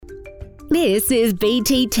This is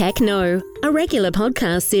BT Techno, a regular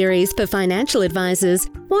podcast series for financial advisors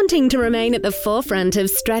wanting to remain at the forefront of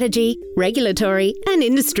strategy, regulatory and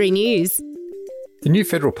industry news. The new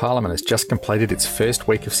federal parliament has just completed its first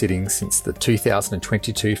week of sittings since the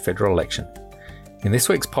 2022 federal election. In this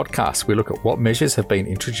week's podcast, we look at what measures have been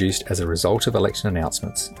introduced as a result of election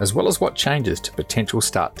announcements, as well as what changes to potential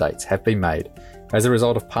start dates have been made as a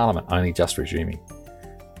result of Parliament only just resuming.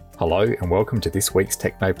 Hello and welcome to this week's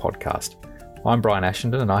Techno podcast. I'm Brian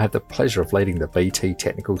Ashenden and I have the pleasure of leading the BT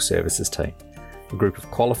Technical Services team, a group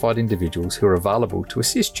of qualified individuals who are available to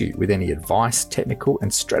assist you with any advice, technical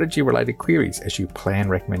and strategy-related queries as you plan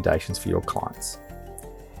recommendations for your clients.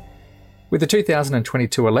 With the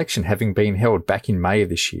 2022 election having been held back in May of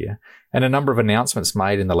this year, and a number of announcements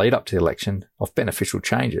made in the lead up to the election of beneficial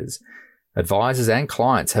changes, advisors and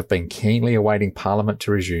clients have been keenly awaiting Parliament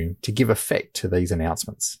to resume to give effect to these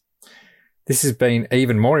announcements. This has been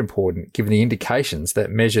even more important given the indications that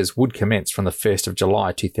measures would commence from the 1st of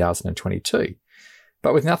July 2022,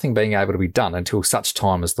 but with nothing being able to be done until such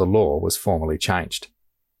time as the law was formally changed.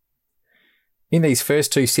 In these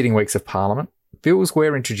first two sitting weeks of Parliament, bills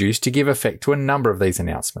were introduced to give effect to a number of these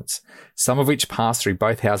announcements, some of which passed through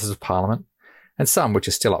both houses of Parliament and some which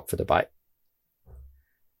are still up for debate.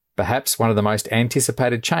 Perhaps one of the most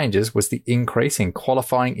anticipated changes was the increase in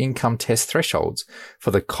qualifying income test thresholds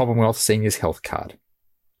for the Commonwealth Seniors Health Card.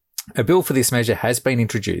 A bill for this measure has been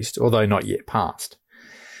introduced, although not yet passed.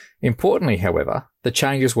 Importantly, however, the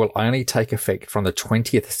changes will only take effect from the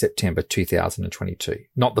 20th of September 2022,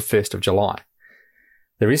 not the 1st of July.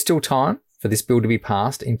 There is still time for this bill to be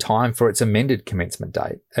passed in time for its amended commencement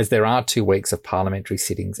date, as there are 2 weeks of parliamentary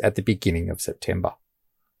sittings at the beginning of September.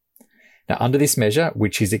 Now, under this measure,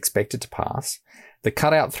 which is expected to pass, the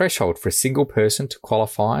cutout threshold for a single person to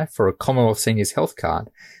qualify for a Commonwealth Seniors Health Card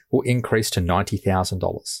will increase to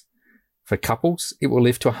 $90,000. For couples, it will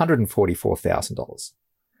lift to $144,000.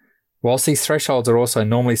 Whilst these thresholds are also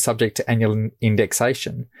normally subject to annual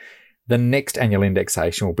indexation, the next annual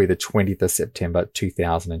indexation will be the 20th of September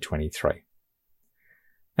 2023.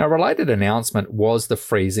 Now, a related announcement was the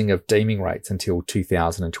freezing of deeming rates until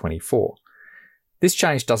 2024. This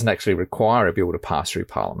change doesn't actually require a bill to pass through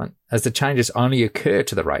Parliament, as the changes only occur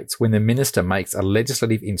to the rates when the Minister makes a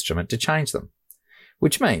legislative instrument to change them,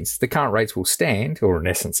 which means the current rates will stand, or in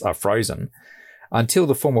essence are frozen, until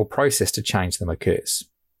the formal process to change them occurs.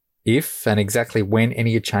 If and exactly when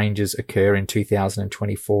any changes occur in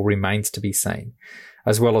 2024 remains to be seen,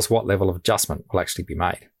 as well as what level of adjustment will actually be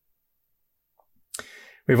made.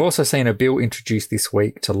 We've also seen a bill introduced this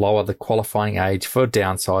week to lower the qualifying age for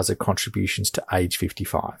downsizer contributions to age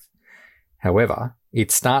 55. However,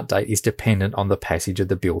 its start date is dependent on the passage of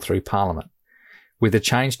the bill through Parliament, with the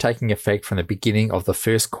change taking effect from the beginning of the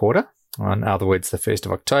first quarter, in other words, the 1st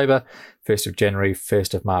of October, 1st of January,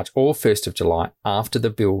 1st of March or 1st of July after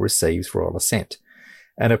the bill receives royal assent,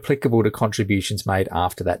 and applicable to contributions made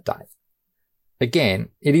after that date. Again,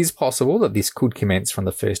 it is possible that this could commence from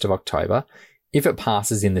the 1st of October if it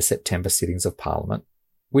passes in the September sittings of Parliament,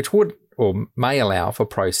 which would or may allow for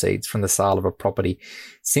proceeds from the sale of a property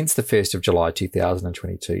since the 1st of July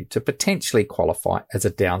 2022 to potentially qualify as a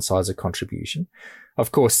downsizer contribution,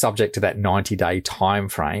 of course subject to that 90-day time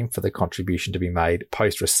frame for the contribution to be made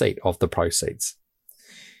post-receipt of the proceeds.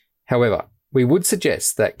 However, we would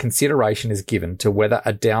suggest that consideration is given to whether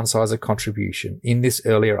a downsizer contribution in this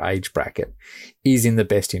earlier age bracket is in the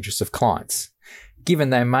best interest of clients,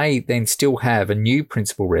 given they may then still have a new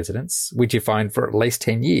principal residence, which if owned for at least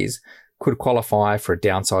 10 years, could qualify for a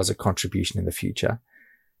downsizer contribution in the future.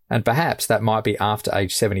 And perhaps that might be after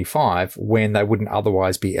age 75 when they wouldn't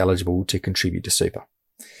otherwise be eligible to contribute to super.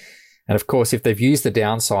 And of course, if they've used the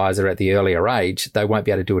downsizer at the earlier age, they won't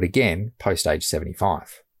be able to do it again post age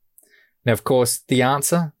 75. Now, of course, the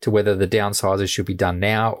answer to whether the downsizer should be done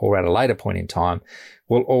now or at a later point in time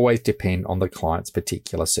will always depend on the client's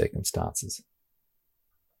particular circumstances.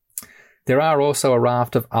 There are also a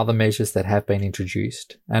raft of other measures that have been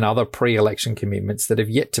introduced and other pre-election commitments that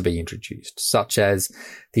have yet to be introduced, such as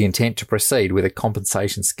the intent to proceed with a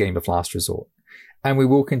compensation scheme of last resort. And we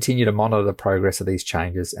will continue to monitor the progress of these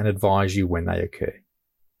changes and advise you when they occur.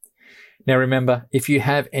 Now remember, if you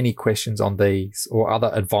have any questions on these or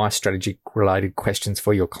other advice strategy related questions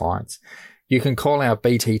for your clients, you can call our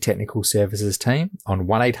BT Technical Services team on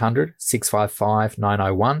 1800 655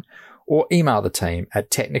 901 or email the team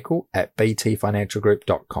at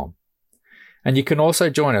technical@btfinancialgroup.com. And you can also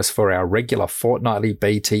join us for our regular fortnightly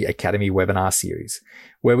BT Academy webinar series,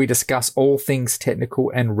 where we discuss all things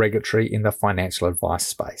technical and regulatory in the financial advice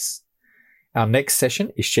space. Our next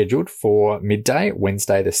session is scheduled for midday,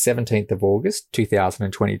 Wednesday, the 17th of August,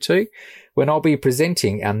 2022, when I'll be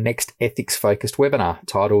presenting our next ethics-focused webinar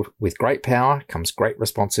titled With Great Power Comes Great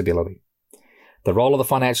Responsibility. The role of the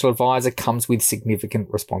financial advisor comes with significant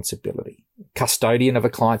responsibility. Custodian of a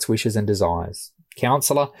client's wishes and desires,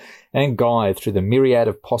 counsellor and guide through the myriad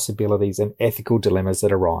of possibilities and ethical dilemmas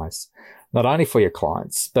that arise, not only for your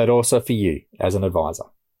clients, but also for you as an advisor.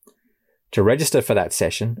 To register for that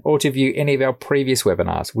session or to view any of our previous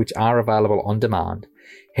webinars, which are available on demand,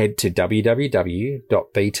 head to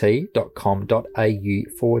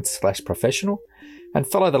www.bt.com.au/professional and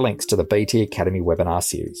follow the links to the BT Academy webinar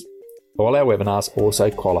series. All our webinars also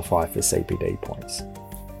qualify for CPD points.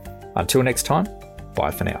 Until next time,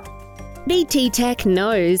 bye for now. BT Tech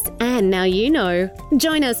knows, and now you know.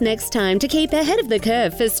 Join us next time to keep ahead of the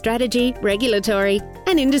curve for strategy, regulatory,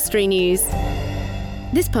 and industry news.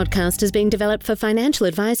 This podcast has been developed for financial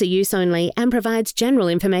advisor use only and provides general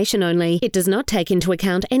information only. It does not take into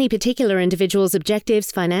account any particular individual's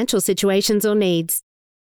objectives, financial situations, or needs.